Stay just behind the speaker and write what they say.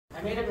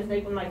I made a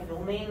mistake with my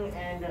filming,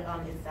 and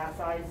it's that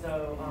size,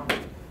 so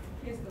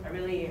I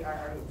really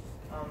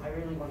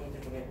want you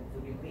to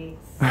forgive me.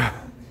 I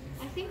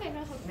think I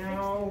know how to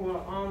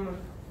Now,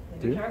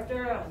 the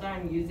character that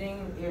I'm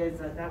using is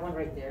that one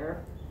right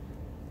there.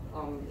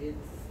 It's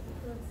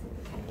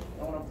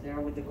that one up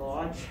there with the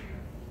gorge.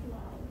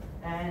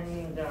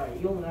 And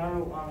you'll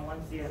know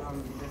once you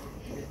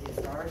this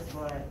starts,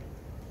 but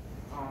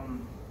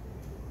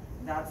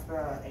that's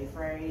the A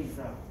phrase.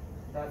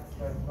 That's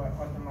the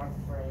question mark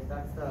phrase.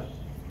 That's the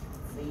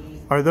C.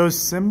 Are those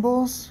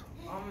symbols?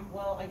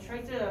 Well, I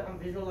try to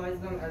visualize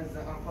them as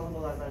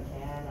possible as I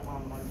can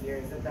on here,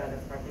 except that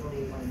it's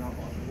practically not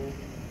possible.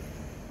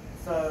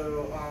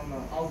 So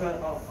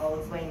I'll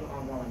explain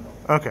while I'm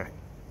going. Okay.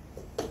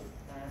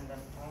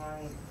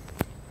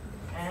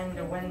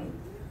 And when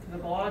the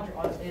gorge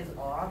is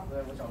off,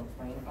 which I'll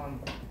explain.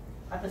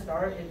 At the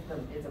start, it's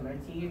a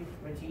motif.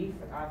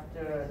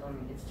 After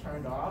it's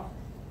turned off,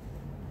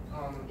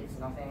 it's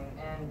nothing,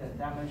 and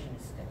that motion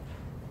is stiff.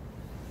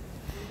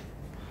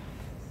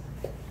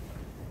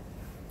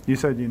 You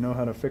said you know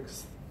how to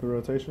fix the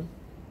rotation?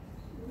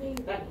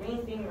 That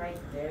green thing right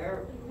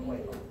there.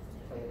 Wait,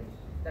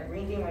 that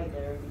green thing right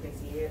there. You can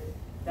see it.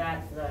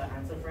 That's the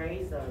answer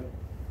phrase.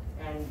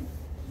 And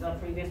the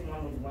previous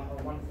one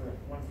was one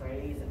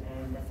phrase,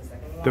 and that's the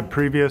second one. The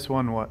previous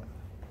one, what?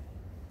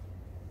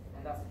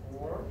 And that's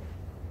 4.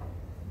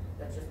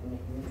 That's just me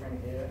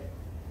trying to do it.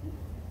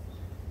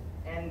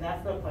 And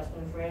that's the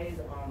question phrase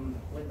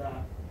with the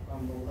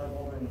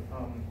level and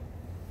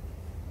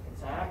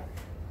attack.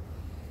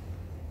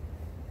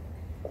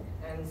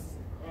 And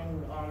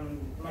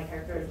my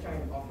character is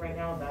turned off right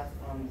now. That's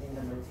in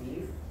the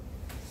motif.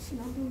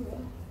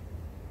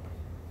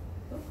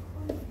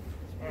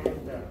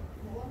 And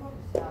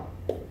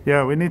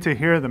Yeah, we need to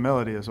hear the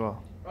melody as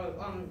well.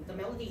 the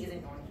melody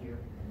isn't on here.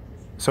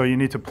 So you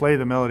need to play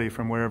the melody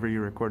from wherever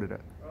you recorded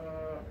it.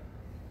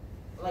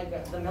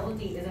 The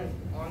melody isn't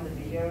on the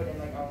video,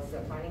 and I was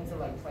planning to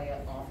play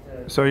it off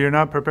the. So you're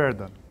not prepared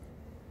then?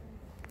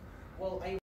 Well, I